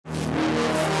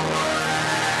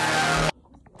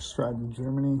First ride to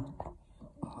Germany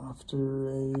after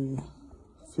a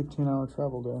 15-hour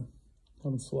travel day.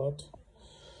 Haven't slept.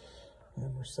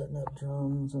 And we're setting up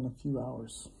drums in a few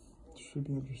hours. Should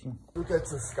be interesting. Look at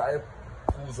the sky,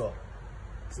 User.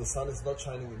 The sun is not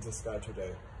shining in the sky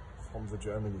today from the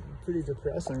Germany. Pretty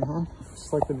depressing, huh?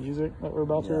 Just like the music that we're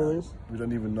about to release. We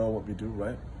don't even know what we do,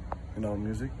 right? In our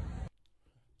music.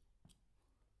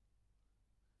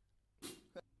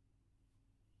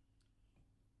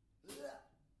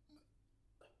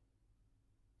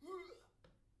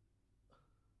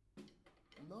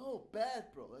 No, bad,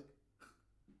 bro. Like,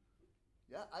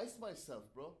 yeah, ice myself,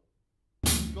 bro.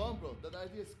 It's gone, bro. That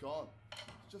idea is gone.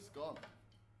 It's just gone.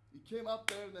 It came up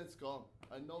there and then it's gone.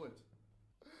 I know it.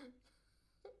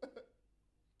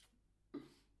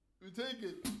 We take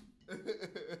it.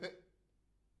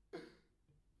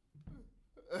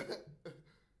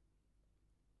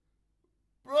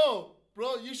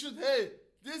 Bro, you should, hey,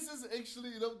 this is actually,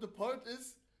 you know, the part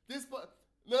is, this part,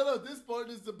 no, this part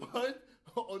is the part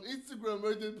on Instagram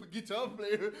where the guitar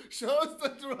player shows the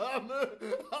drummer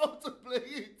how to play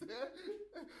it.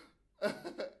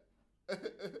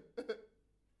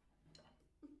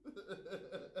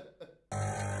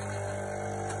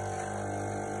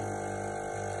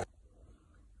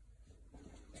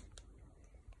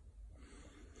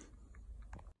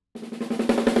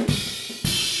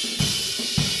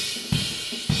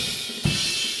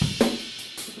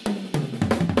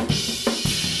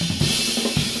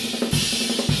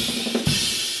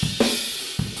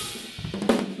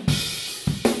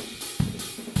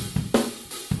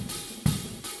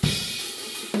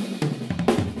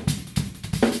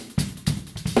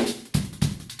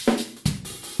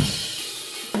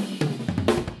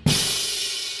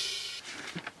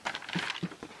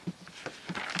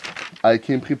 I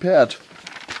came prepared.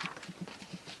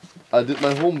 I did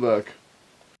my homework.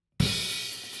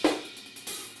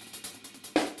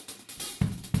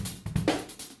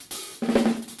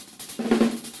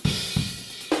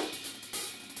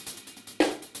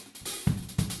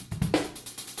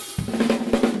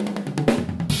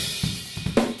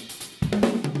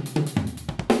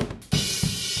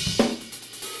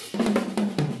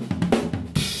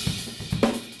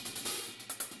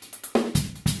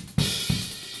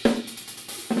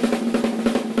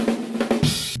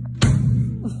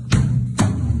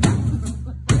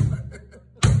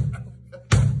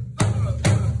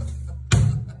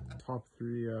 Top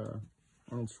 3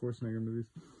 Arnold Schwarzenegger movies.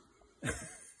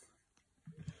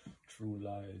 True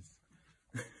Lies.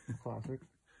 Classic.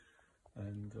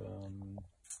 And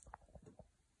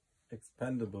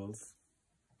Expendables.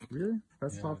 Really?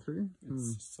 That's Yeah, top 3?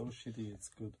 It's so shitty, it's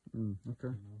good. Okay. You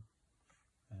know?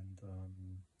 And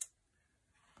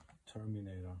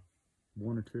Terminator.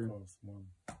 1 or 2? Of course, 1.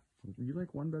 You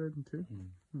like 1 better than 2?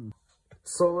 Mm.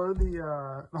 Solo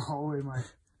the hallway mic.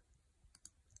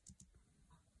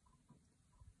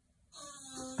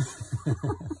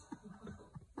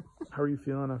 How are you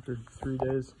feeling after 3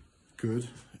 days? Good,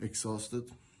 exhausted,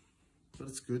 but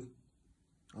it's good.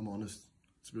 I'm honest,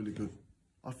 it's really good.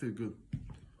 I feel good.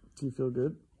 Do you feel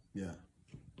good? Yeah.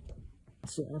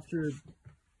 So after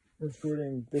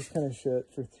recording this kind of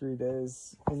shit for 3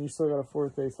 days, and you still got a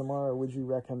 4th day tomorrow, would you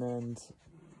recommend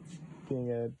being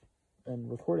a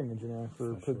recording engineer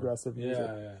for progressive music?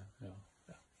 Yeah.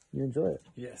 You enjoy it?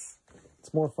 Yes.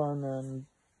 It's more fun than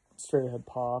straight ahead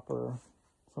pop or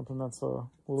something that's a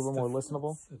little bit more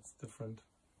listenable. It's different.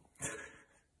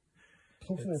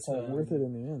 Hopefully it's all worth it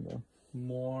in the end, though.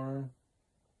 More.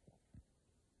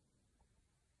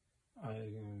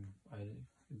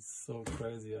 It's so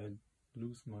crazy. I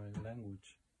lose my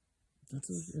language. That's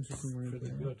an interesting way to pretty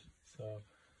put it. good. So,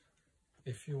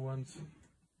 if you want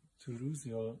to lose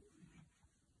your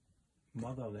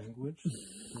mother language,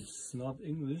 which is not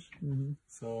English,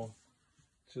 so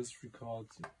just record.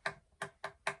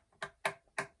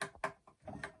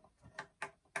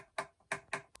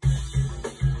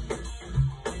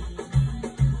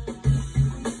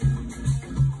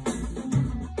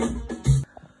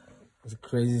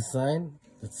 Crazy sign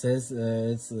that says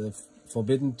it's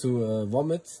forbidden to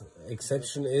vomit.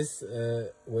 Exception is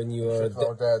when you are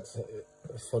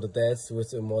for the dads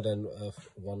with more than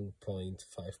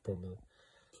 1.5 promille.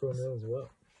 Promille as well.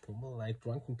 Promille, like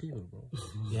drunken people, bro.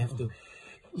 You have to.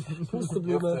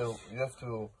 You have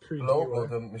to blow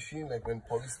with the machine, like when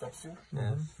police stops you.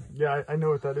 Yeah, I know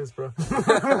what that is, bro. We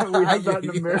have that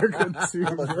in America too,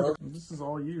 bro. This is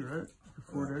all you, right?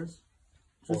 For 4 days?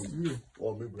 Just you.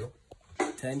 All me, bro.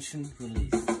 Tension,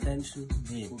 release. Tension,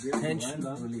 breathe. Tension,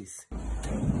 release.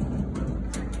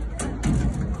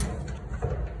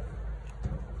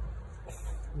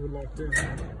 We're locked in.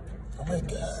 Oh my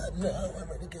god, no, I'm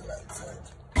ready to get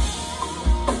outside.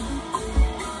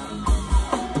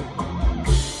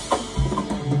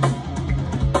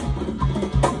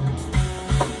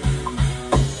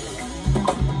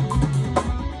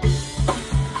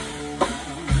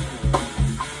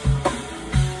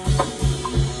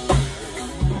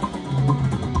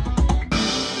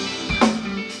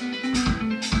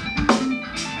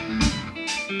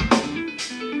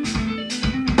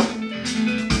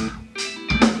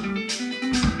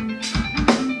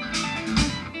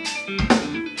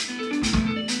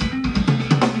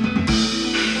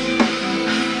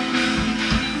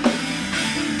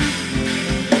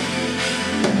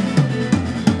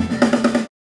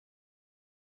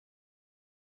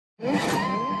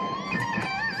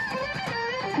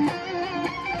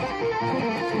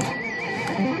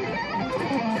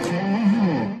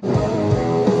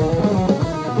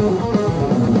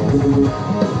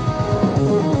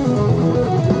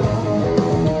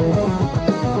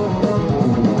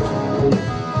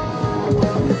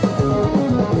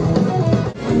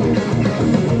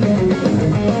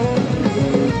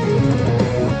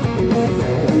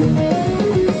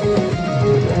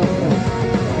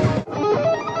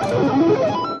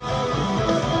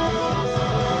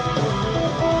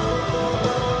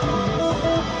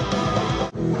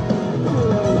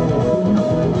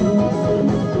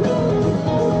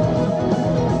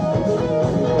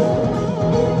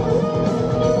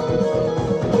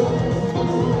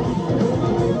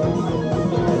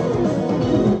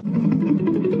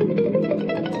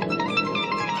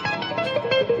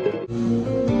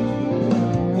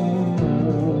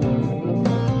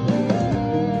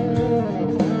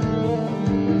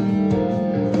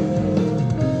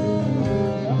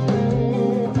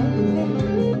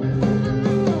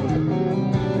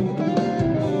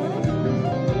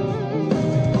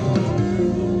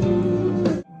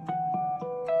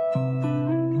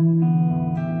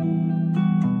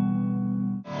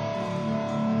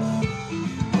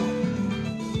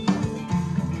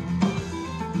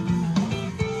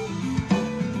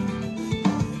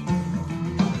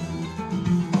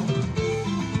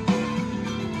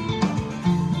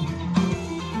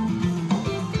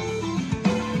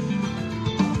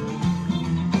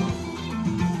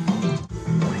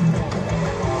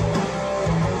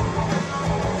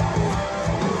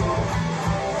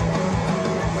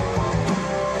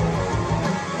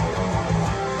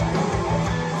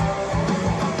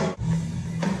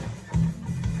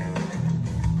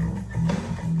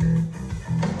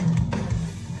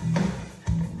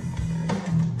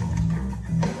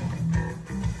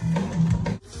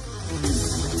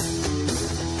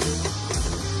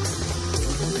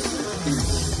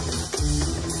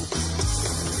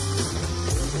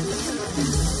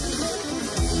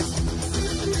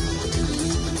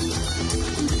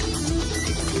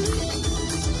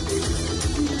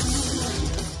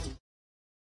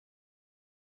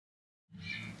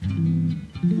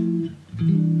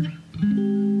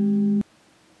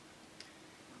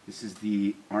 This is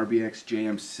the RBX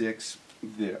JM6,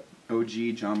 the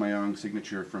OG John Mayong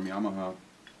signature from Yamaha.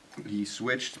 He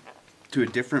switched to a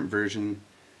different version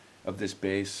of this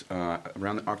bass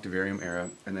around the R.A.U.M era,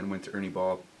 and then went to Ernie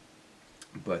Ball.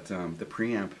 But the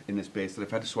preamp in this bass that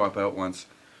I've had to swap out once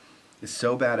is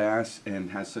so badass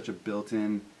and has such a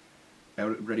built-in,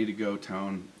 ready to go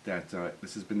tone that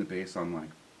this has been the bass on like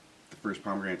the first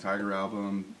Pomegranate Tiger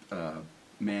album,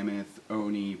 Mammoth,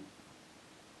 Oni.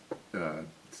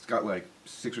 It's got like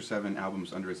 6 or 7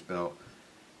 albums under its belt,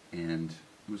 and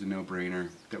it was a no-brainer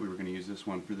that we were going to use this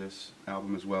one for this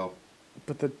album as well.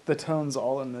 But the tone's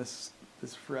all in this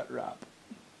fret wrap.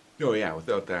 Oh yeah,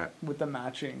 without that, with the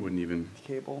matching wouldn't even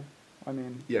cable. I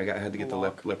mean, yeah, I had to get the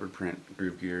leopard print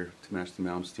groove gear to match the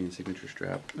Malmsteen signature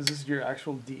strap. Is this your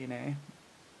actual DNA?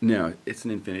 No, it's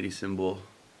an infinity symbol.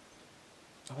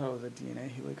 I thought it was a DNA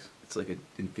helix. It's like an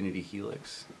infinity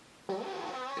helix.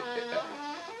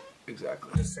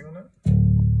 Exactly. Just sing on it.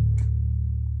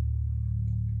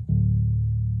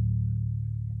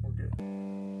 Okay.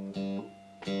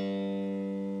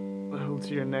 Hold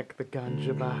to your neck the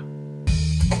ganjaba.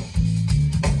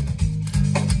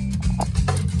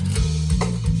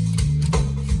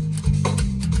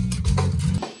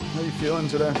 How are you feeling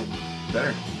today?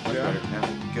 Better. Much better. Yeah,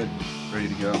 good. Ready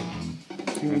to go.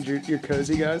 Do you need your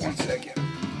cozy, guys? 1 second.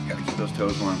 Gotta keep those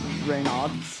toes warm.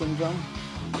 Raynaud syndrome.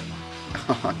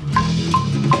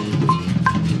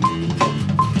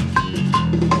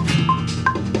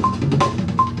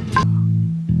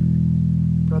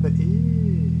 Brother E.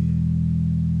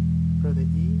 Brother E.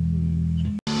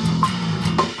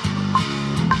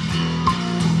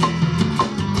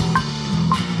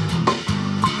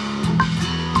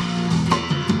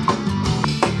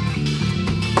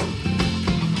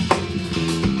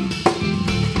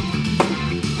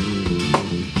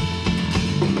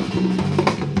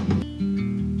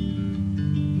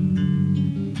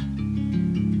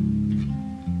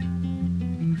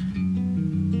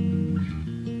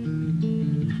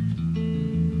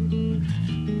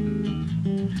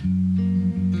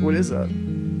 What is that?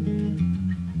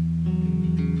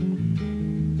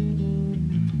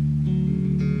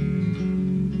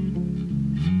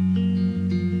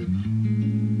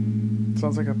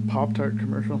 Sounds like a Pop-Tart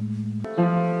commercial.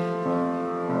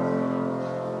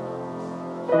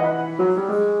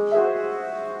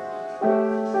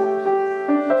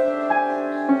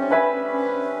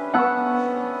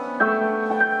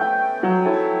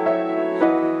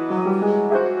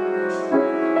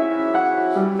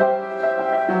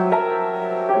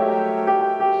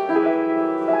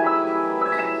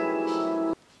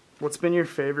 What's been your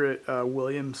favorite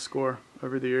Williams score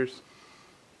over the years?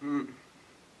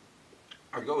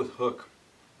 I go with Hook.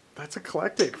 That's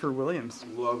eclectic for Williams.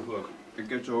 Love Hook. It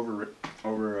gets over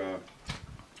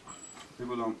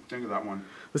people don't think of that one.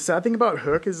 The sad thing about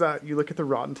Hook is that you look at the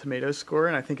Rotten Tomatoes score,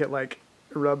 and I think it like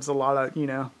rubs a lot of, you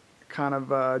know, kind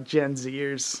of Gen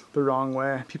Zers the wrong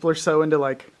way. People are so into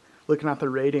like looking at the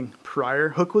rating prior.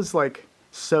 Hook was like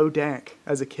so dank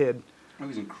as a kid. It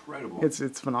was incredible.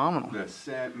 It's phenomenal. The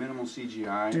set, minimal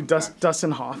CGI. Dude, Dustin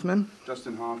Hoffman.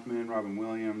 Dustin Hoffman, Robin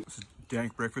Williams. This is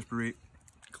dank breakfast burrito,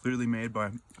 clearly made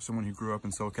by someone who grew up in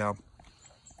SoCal.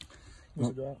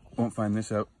 Won't find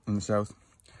this out in the South.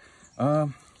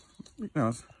 You know,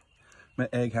 it's my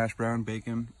egg, hash brown,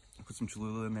 bacon. Put some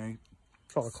Cholula in there.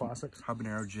 It's all the classics.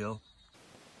 Habanero Jill.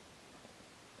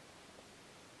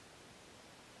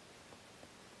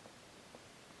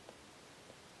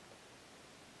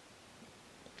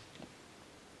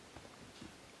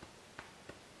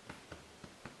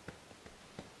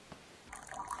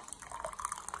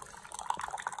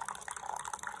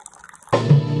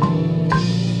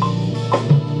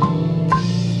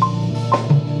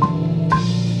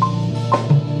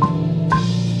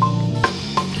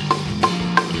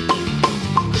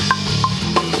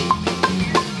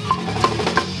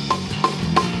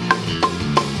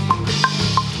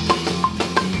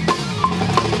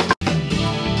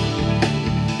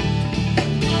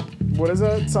 What does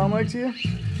that sound like to you?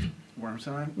 Worm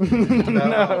sign?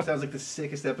 No. It sounds like the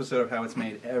sickest episode of How It's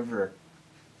Made ever.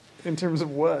 In terms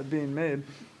of what being made?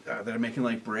 They're making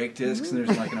like brake discs and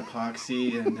there's like an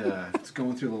epoxy and it's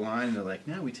going through the line and they're like,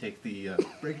 now we take the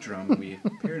brake drum and we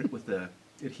paired it with the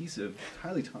adhesive,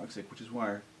 highly toxic, which is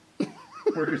why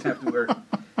workers have to wear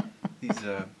these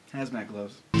hazmat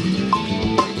gloves.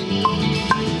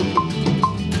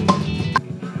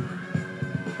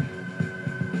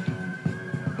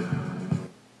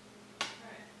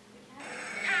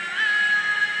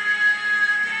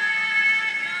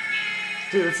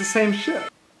 Dude, it's the same shit.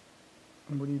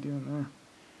 What are you doing there?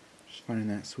 Just finding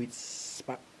that sweet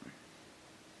spot.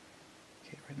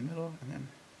 Okay, right in the middle, and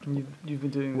then You've been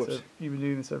doing Whoops. this. You've been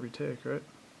doing this every take, right?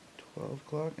 12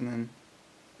 o'clock, and then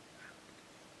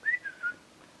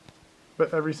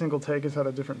But every single take has had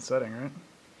a different setting, right?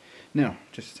 no,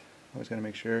 just always got to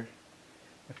make sure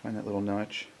I find that little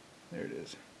notch. There it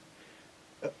is.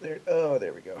 Oh, there. Oh,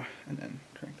 there we go. And then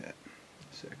crank that.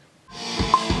 Sick.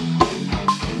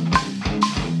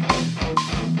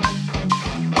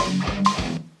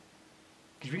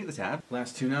 Did you forget the tab?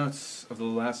 Last two notes of the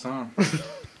last song.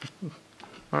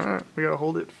 Alright, we gotta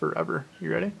hold it forever.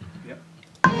 You ready? Yep.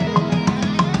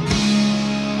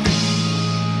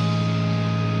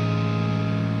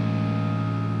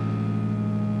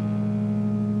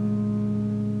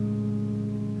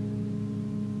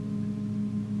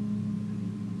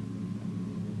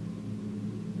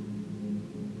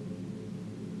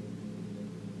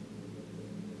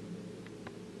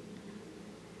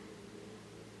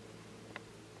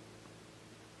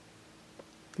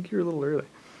 I think you're a little early.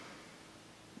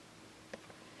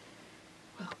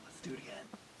 Well, let's do it again.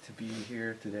 To be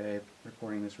here today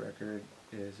recording this record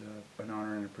is an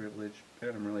honor and a privilege, and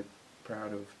I'm really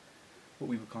proud of what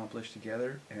we've accomplished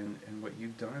together and what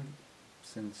you've done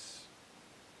since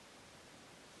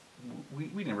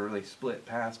we never really split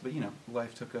paths, but you know,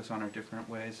 life took us on our different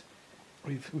ways.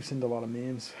 We send a lot of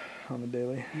memes on the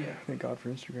daily. Yeah. Thank God for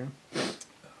Instagram.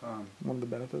 One of the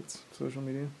benefits of social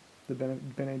media. The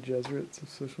Bene Gesserits of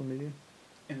social media.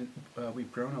 And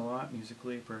we've grown a lot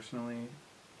musically, personally,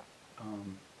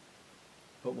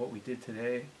 but what we did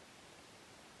today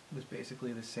was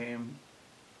basically the same.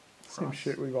 Same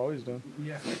shit we've always done.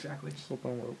 Yeah, exactly. Just a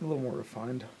little more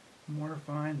refined. More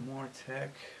refined, more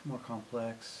tech, more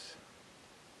complex.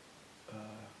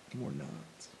 More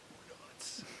nuts.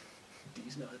 Nuts.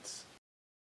 These nuts.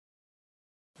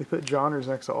 They put genres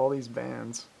next to all these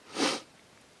bands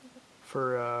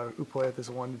for who play at this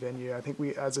one venue. I think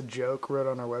we, as a joke, wrote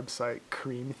on our website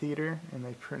Cream Theater, and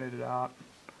they printed it out,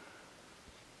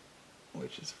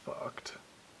 which is fucked.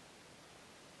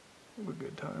 What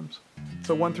good times.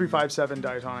 So 1-3-5-7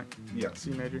 diatonic. Yeah.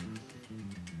 C major.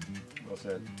 Well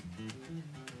said.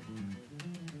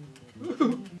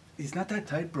 He's not that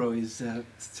tight, bro. He's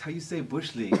it's how you say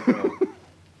bush league, bro.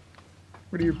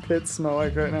 What do your pits smell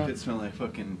like right now? It smell like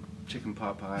fucking chicken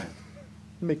pot pie.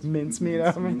 Make mincemeat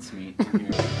out of me. Mincemeat in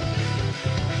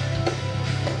here.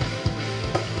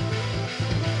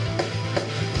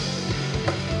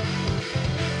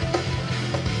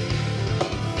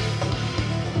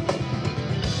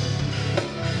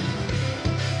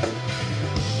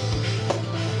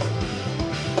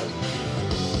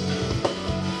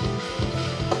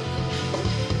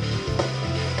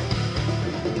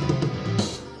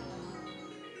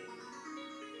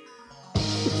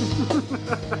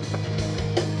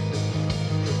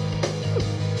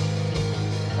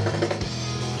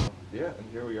 Yeah, and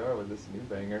here we are with this new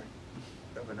banger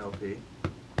of an LP,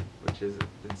 which is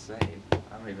insane.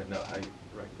 I don't even know how you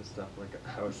write this stuff. Like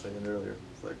I was saying earlier,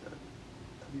 it's like, how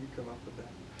do you come up with that?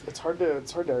 It's hard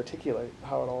to articulate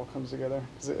how it all comes together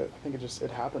because I think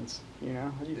it happens. You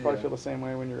know, you probably Yeah. feel the same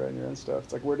way when you're writing your own stuff.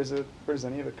 It's like where does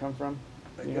any of it come from?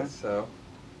 I You guess so.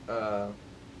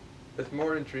 It's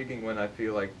more intriguing when I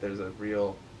feel like there's a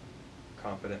real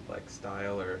confident like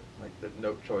style, or like the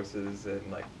note choices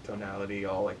and like tonality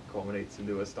all like culminates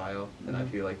into a style, and I Mhm.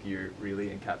 feel like you really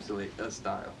encapsulate a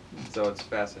style. So it's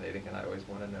fascinating, and I always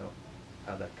want to know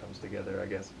how that comes together, I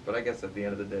guess. But I guess at the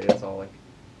end of the day, it's all like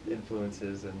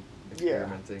influences and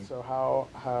experimenting. Yeah. So how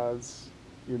has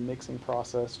your mixing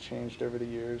process changed over the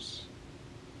years?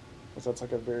 Because that's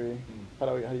like a very how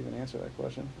do you even answer that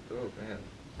question? Oh man,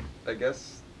 I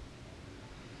guess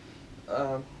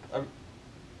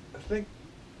I think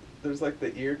there's like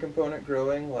the ear component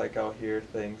growing. Like I'll hear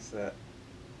things that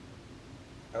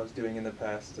I was doing in the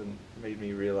past and made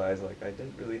me realize like I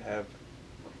didn't really have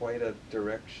quite a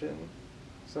direction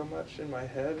so much in my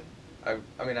head. I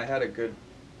mean I had a good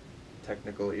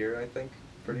technical ear, I think,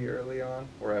 pretty early on,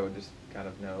 where I would just kind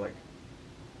of know like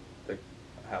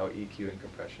how EQ and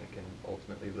compression can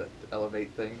ultimately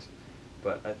elevate things.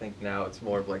 But I think now it's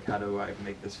more of like, how do I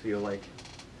make this feel like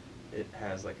it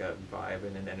has like a vibe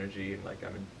and an energy, and like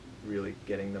I'm really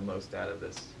getting the most out of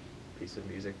this piece of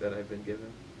music that I've been given.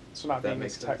 So not That being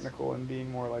makes as sense. technical and being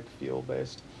more like feel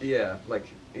based. Yeah,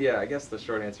 I guess the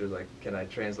short answer is like, can I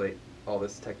translate all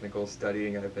this technical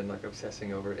studying I've been like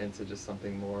obsessing over into just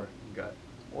something more gut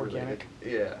Organic.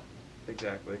 related? Yeah,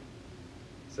 exactly.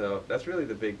 So that's really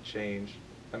the big change.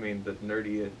 I mean, the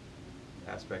nerdy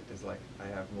aspect is like I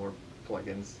have more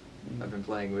plugins Mhm. I've been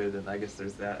playing with, and I guess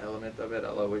there's that element of it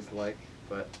I'll always like,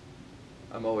 but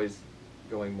I'm always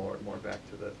going more and more back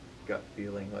to the gut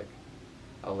feeling. Like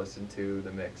I'll listen to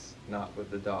the mix not with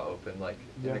the DAW open, like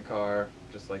in Yeah. the car,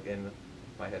 just like in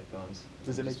my headphones.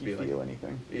 Does it Just make you be like, feel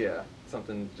anything? yeah,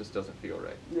 something just doesn't feel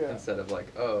right. Yeah. Instead of like,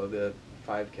 oh, the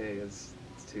 5K is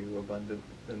too abundant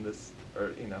in this,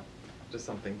 or just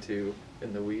something too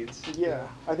in the weeds. Yeah,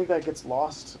 I think that gets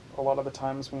lost a lot of the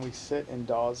times when we sit in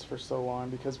DAWs for so long,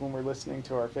 because when we're listening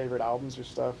to our favorite albums or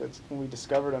stuff, it's when we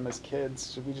discovered them as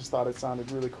kids, we just thought it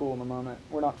sounded really cool in the moment.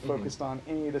 We're not focused on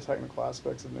any of the technical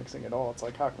aspects of mixing at all. It's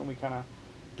like, how can we kind of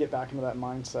get back into that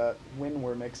mindset when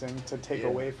we're mixing to take Yeah.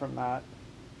 away from that,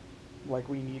 like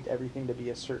we need everything to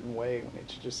be a certain way when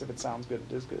it's just, if it sounds good,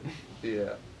 it is good.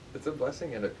 Yeah, it's a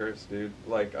blessing and a curse, dude.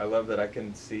 Like, I love that I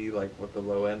can see, like, what the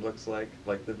low end looks like.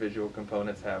 Like, the visual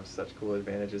components have such cool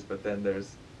advantages, but then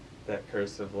there's that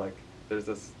curse of, like, there's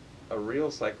a real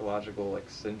psychological, like,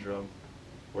 syndrome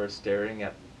where staring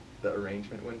at the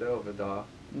arrangement window of a DAW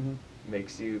Mm-hmm.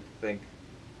 makes you think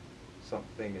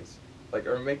something is, like,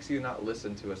 or makes you not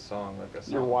listen to a song like a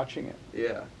song. You're watching it.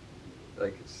 Yeah.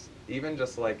 Like, it's even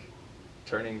just, like,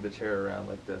 turning the chair around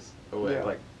like this away, Yeah.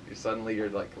 like, suddenly you're,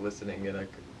 like, listening and,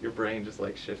 like, your brain just,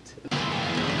 like, shifted.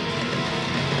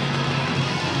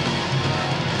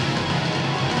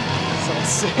 Sounds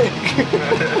sick.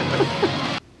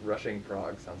 Rushing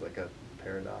prog sounds like a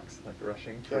paradox, like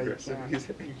rushing Yeah, you progressive can't.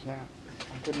 music. You can't.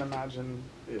 I couldn't imagine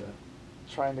Yeah.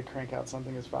 trying to crank out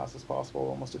something as fast as possible.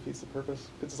 Almost defeats the purpose.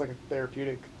 It's like a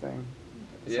therapeutic thing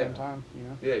at the Yeah. same time, you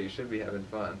know? Yeah, you should be having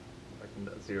fun.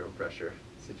 Like a zero pressure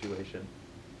situation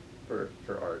for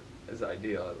art is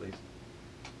ideal, at least.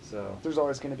 So There's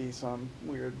always going to be some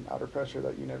weird outer pressure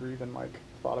that you never even like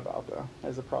thought about though,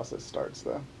 as the process starts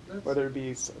though. That's- Whether it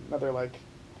be another like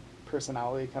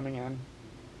personality coming in,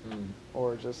 mm,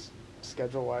 or just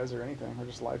schedule wise or anything, or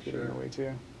just life getting in the Sure. way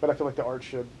too. But I feel like the art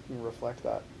should reflect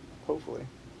that, hopefully.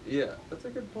 yeah, that's a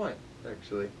good point,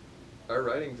 actually. Our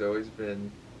writing's always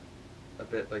been a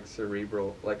bit like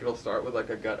cerebral. Like it'll start with like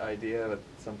a gut idea, but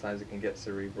sometimes it can get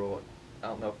cerebral. I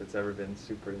don't know if it's ever been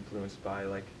super influenced by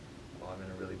like oh, I'm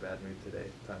in a really bad mood today.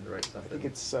 Time to write I something. think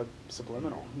it's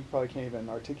subliminal. You probably can't even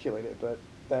articulate it, but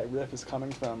that riff is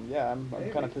coming from, yeah, I'm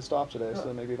kind of pissed off today,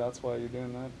 so maybe that's why you're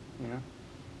doing that, you know?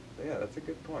 Yeah, that's a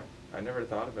good point. I never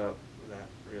thought about that,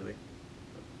 really.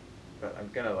 But I'm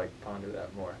gonna, like, ponder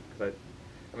that more. Because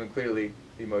I mean, clearly,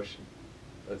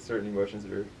 certain emotions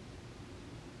are,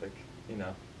 like, you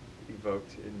know,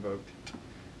 invoked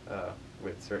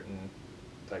with certain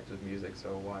types of music,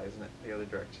 so why isn't it the other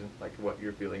direction? Like, what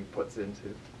you're feeling puts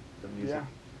into the music. Yeah.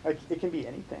 Like, it can be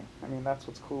anything. I mean, that's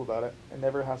what's cool about it. It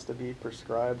never has to be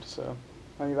prescribed, so...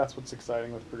 I mean, that's what's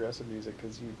exciting with progressive music,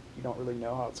 because you don't really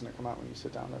know how it's going to come out when you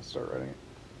sit down to start writing it.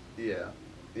 Yeah.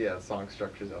 Yeah, the song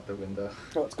structure's out the window.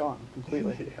 Oh, it's gone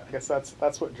completely. Yeah. I guess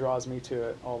that's what draws me to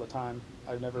it all the time.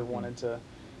 I've never wanted to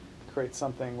create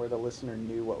something where the listener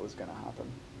knew what was going to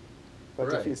happen. That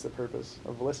defeats the purpose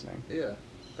of listening. Yeah.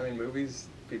 I mean, movies,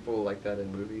 people like that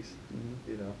in movies,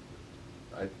 Mm-hmm. you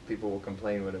know. People will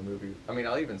complain when a movie... I mean,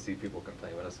 I'll even see people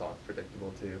complain when a song's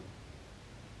predictable, too.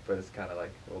 But it's kind of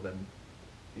like, well, then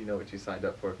you know what you signed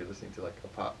up for if you're listening to, like, a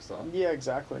pop song. Yeah,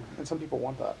 exactly. And some people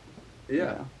want that. Yeah. You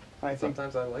know? I think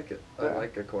sometimes I like it. I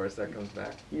like a chorus that comes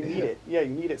back. you need it. Yeah,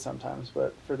 you need it sometimes.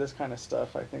 But for this kind of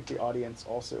stuff, I think the audience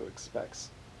also expects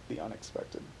the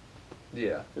unexpected.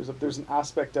 Yeah. There's an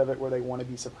aspect of it where they want to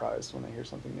be surprised when they hear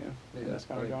something new in this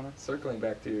kind of genre. Circling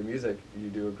back to your music, you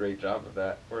do a great job of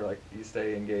that. Where, like, you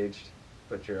stay engaged,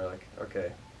 but you're like,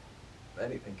 okay,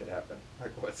 anything could happen.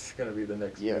 Like, what's gonna be the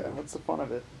next? Yeah, move? what's the fun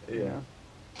of it? Yeah. You know?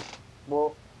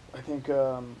 Well, I think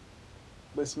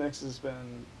this mix has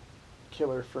been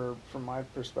killer from my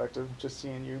perspective. Just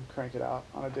seeing you crank it out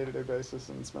on a day-to-day basis,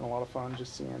 and it's been a lot of fun.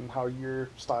 Just seeing how your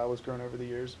style has grown over the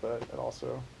years, but it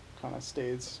also kind of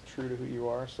stays true to who you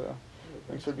are. So,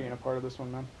 thanks for being a part of this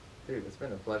one, man. Dude, it's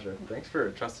been a pleasure. Thanks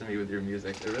for trusting me with your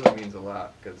music. It really means a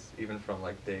lot, because even from,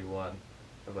 like, day one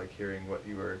of, like, hearing what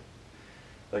you were,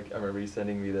 like, I remember you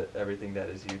sending me the Everything That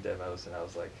Is You demos, and I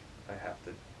was like, I have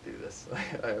to do this.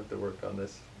 I have to work on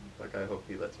this. Like, I hope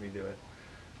he lets me do it.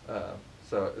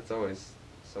 So it's always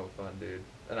so fun, dude.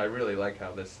 And I really like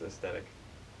how this aesthetic,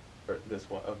 or this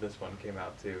one came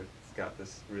out too. It's got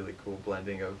this really cool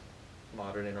blending of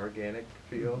modern and organic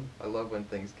feel. Mm-hmm. I love when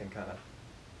things can kind of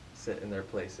sit in their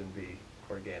place and be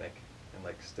organic and,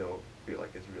 like, still feel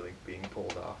like it's really being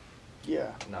pulled off.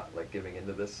 Yeah. Not, like, giving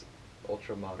into this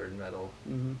ultra modern metal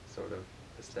sort of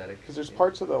aesthetic. Because there's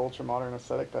parts of the ultra modern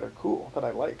aesthetic that are cool that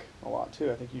I like a lot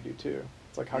too. I think you do too.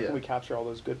 It's like, how can we capture all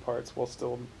those good parts while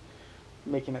still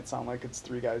making it sound like it's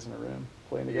three guys in a room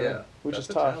playing together? Yeah, which that's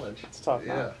is a tough. challenge. It's tough.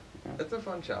 Yeah. Yeah. It's a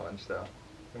fun challenge though,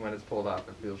 and when it's pulled off,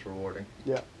 it feels rewarding.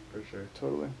 Yeah, for sure.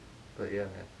 totally. But yeah,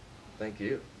 man, thank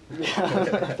you.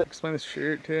 Yeah. Explain this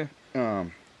shirt too.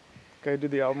 Guy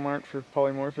did the album art for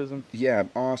Polymorphism. Yeah,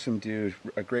 awesome dude.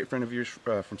 A great friend of yours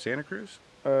from Santa Cruz?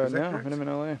 No, I met him in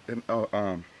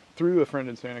LA. Through a friend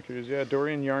in Santa Cruz, yeah,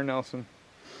 Dorian Yarn Nelson.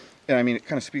 And I mean, it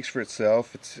kind of speaks for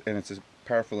itself. It's a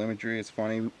powerful imagery. It's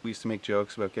funny. We used to make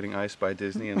jokes about getting iced by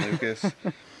Disney and Lucas.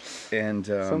 And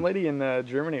some lady in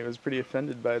Germany was pretty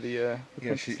offended by the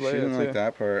yeah, she Leia didn't like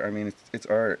that part. I mean, it's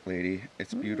art, lady.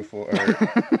 It's beautiful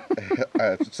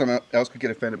art. Someone else could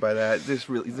get offended by that. There's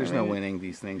no winning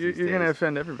these things. You're gonna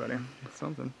offend everybody with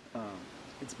something.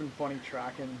 It's been funny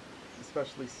tracking,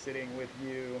 especially sitting with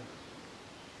you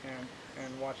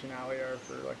and watching Aliyar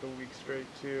for like a week straight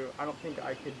too. I don't think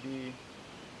I could be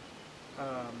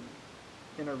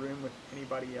in a room with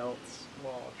anybody else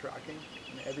while tracking.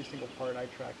 And every single part I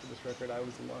tracked to this record, I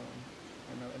was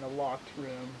alone in a locked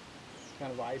room,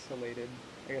 kind of isolated.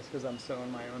 I guess because I'm so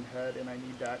in my own head, and I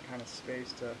need that kind of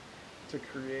space to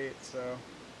create. So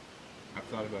I've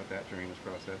thought about that during this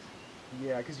process.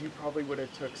 yeah, because you probably would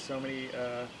have took so many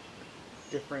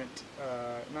different,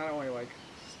 not only like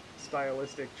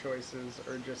stylistic choices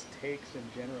or just takes in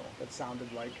general that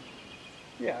sounded like,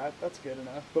 yeah, that's good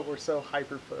enough. But we're so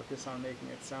hyper focused on making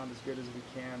it sound as good as we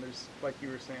can. There's, like you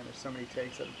were saying, there's so many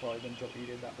takes that have probably been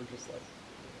deleted that were just like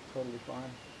totally fine,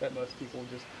 that most people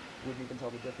just wouldn't even tell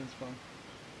the difference from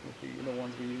with the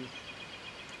ones we use.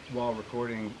 While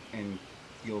recording, and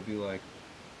you'll be like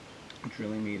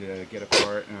drilling me to get a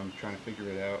part, and I'm trying to figure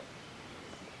it out.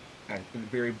 At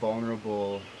very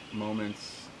vulnerable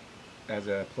moments as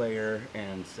a player,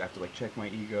 and I have to like check my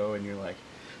ego, and you're like,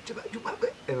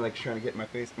 and like trying to get in my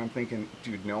face, and I'm thinking,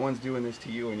 dude, no one's doing this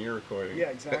to you when you're recording. Yeah,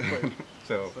 exactly.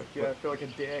 So it's like, yeah, I feel like a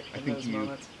dick in those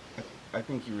moments. I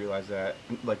think you realize that,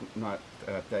 like, not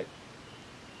that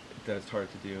it's hard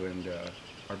to do, and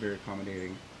are very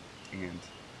accommodating, and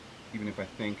even if I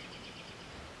think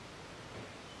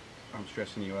I'm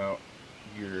stressing you out,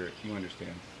 you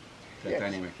understand. that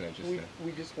dynamic that I just said.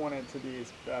 We just want it to be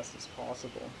as best as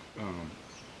possible.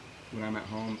 When I'm at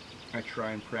home, I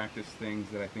try and practice things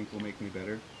that I think will make me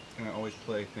better, and I always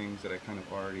play things that I kind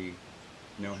of already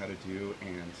know how to do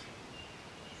and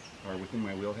are within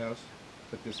my wheelhouse.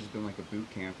 But this has been like a boot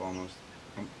camp almost.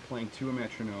 I'm playing to a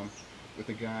metronome with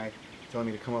a guy telling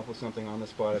me to come up with something on the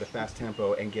spot at a fast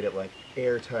tempo and get it like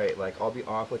airtight. Like I'll be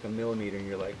off like a millimeter, and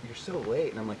you're like, "You're so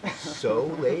late," and I'm like, "So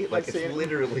late?" Like it's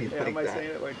literally like that. Am I saying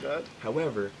it like that?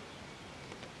 However,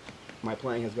 my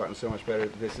playing has gotten so much better.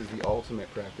 This is the ultimate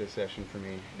practice session for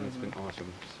me, and it's been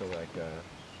awesome. So like,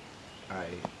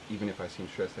 even if I seem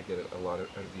stressed, I get a lot out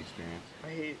of the experience. I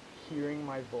hate hearing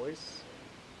my voice,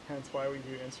 hence why we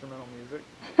do instrumental music.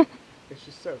 It's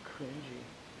just so cringy,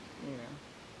 you know?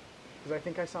 Because I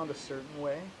think I sound a certain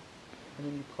way, and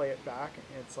then you play it back, and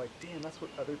it's like, damn, that's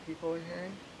what other people are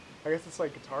hearing. I guess it's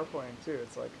like guitar playing too.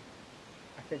 It's like,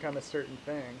 I think I'm a certain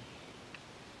thing,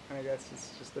 and I guess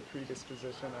it's just the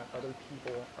predisposition that other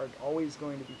people are always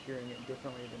going to be hearing it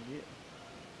differently than you.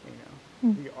 You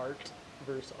know, the art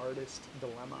versus artist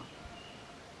dilemma.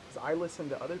 Because I listen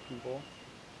to other people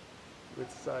with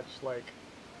such like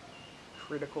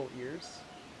critical ears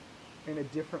in a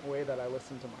different way that I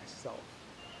listen to myself.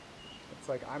 It's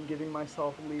like I'm giving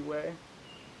myself leeway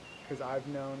because I've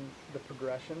known the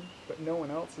progression, but no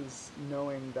one else is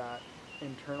knowing that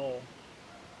internal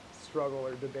struggle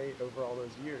or debate over all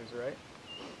those years, right?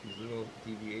 These little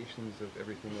deviations of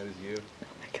everything that is you. Oh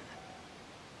my god.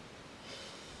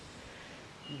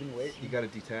 You've been waiting. You gotta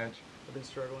detach. I've been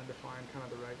struggling to find kind of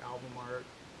the right album art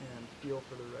and feel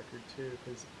for the record too,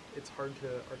 because it's hard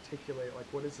to articulate,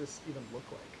 like, what does this even look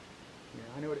like? You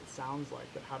know, I know what it sounds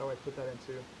like, but how do I put that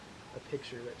into a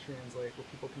picture that translates where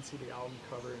people can see the album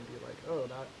cover and be like, oh,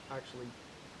 that actually,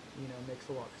 you know, makes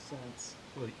a lot of sense.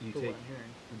 Well, you for take what I'm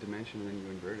hearing. a dimension and then you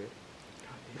invert it.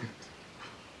 God damn it.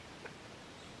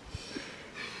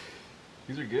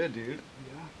 These are good, dude.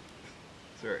 Yeah.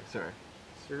 Sorry.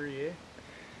 Surrey, eh?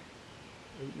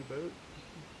 Out in the boat.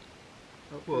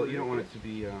 Well, you don't want it to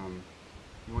be, you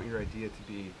want your idea to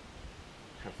be,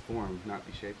 have form, not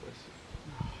be shapeless.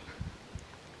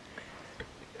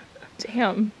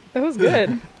 Damn, that was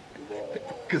good.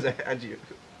 Because I had you.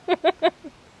 Been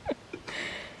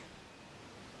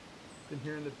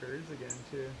hearing the birds again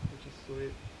too, which is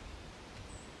sweet.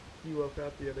 You woke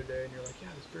up the other day and you're like,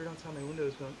 yeah, this bird outside my window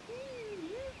is going,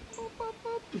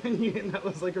 and that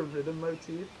was like a rhythm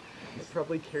motif. It's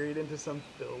probably carried into some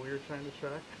fill we were trying to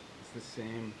track. It's the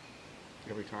same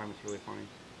every time. It's really funny.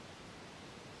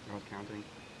 I was counting.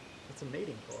 It's a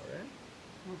mating call, right?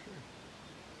 Oh, sure.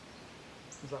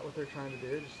 Is that what they're trying to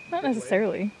do? Just Not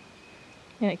necessarily.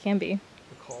 Yeah, it can be. A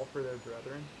call for their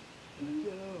brethren. Like,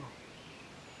 yo,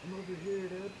 I'm over here,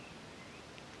 dude.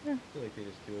 Yeah. I feel like they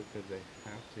just do it because they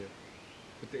have to.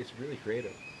 But it's really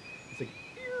creative. It's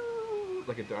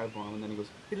like a dive bomb, and then he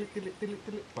goes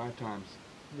 5 times.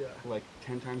 Yeah. Like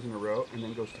 10 times in a row, and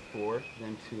then goes to 4,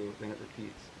 then 2, then it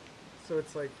repeats. So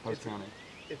it's like I was counting.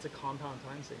 It's a compound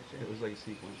time signature. It was like a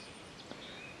sequence.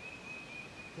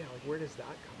 Yeah, like where does that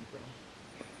come from?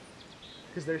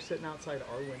 Because they're sitting outside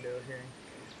our window hearing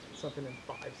something in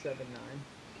 579.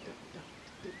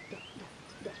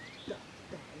 And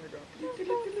they're going. Yeah,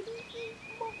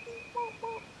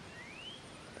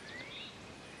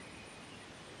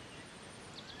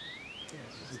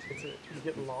 it's you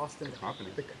get lost in the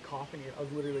cacophony. I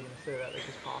was literally going to say that, the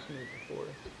cacophony before.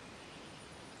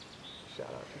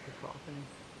 Shout out to cacophony.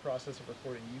 Process of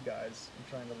recording you guys and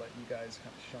trying to let you guys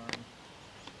kind of shine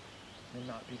and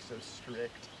not be so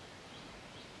strict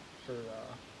for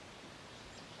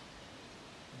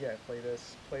yeah, play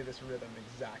this rhythm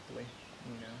exactly,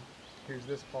 you know. Here's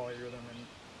this polyrhythm, and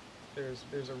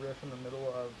there's a riff in the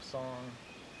middle of song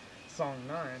 9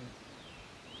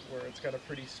 where it's got a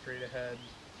pretty straight ahead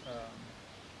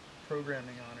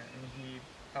programming on it, and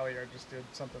Aliyar just did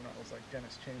something that was like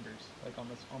Dennis Chambers, like on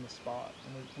the spot,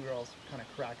 and we were all kind of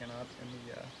cracking up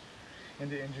in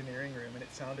the engineering room, and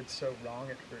it sounded so wrong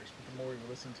at first, but the more we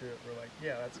listened to it, we're like,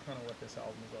 yeah, that's kind of what this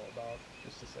album is all about,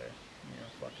 just to say, you know,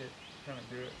 fuck it, kind of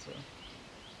do it. So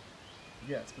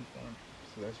yeah, it's been fun.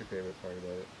 So that's your favorite part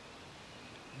about it?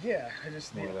 Yeah, I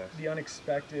just the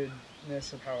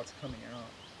unexpectedness of how it's coming out.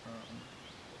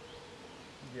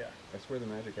 Yeah, that's where the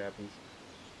magic happens,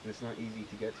 and it's not easy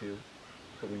to get to,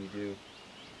 but when you do,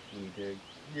 when you dig.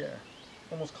 Yeah,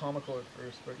 almost comical at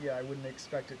first, but yeah, I wouldn't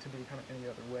expect it to be kind of any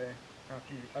other way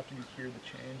after you hear the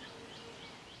change.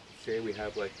 Say we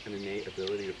have like an innate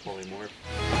ability to polymorph.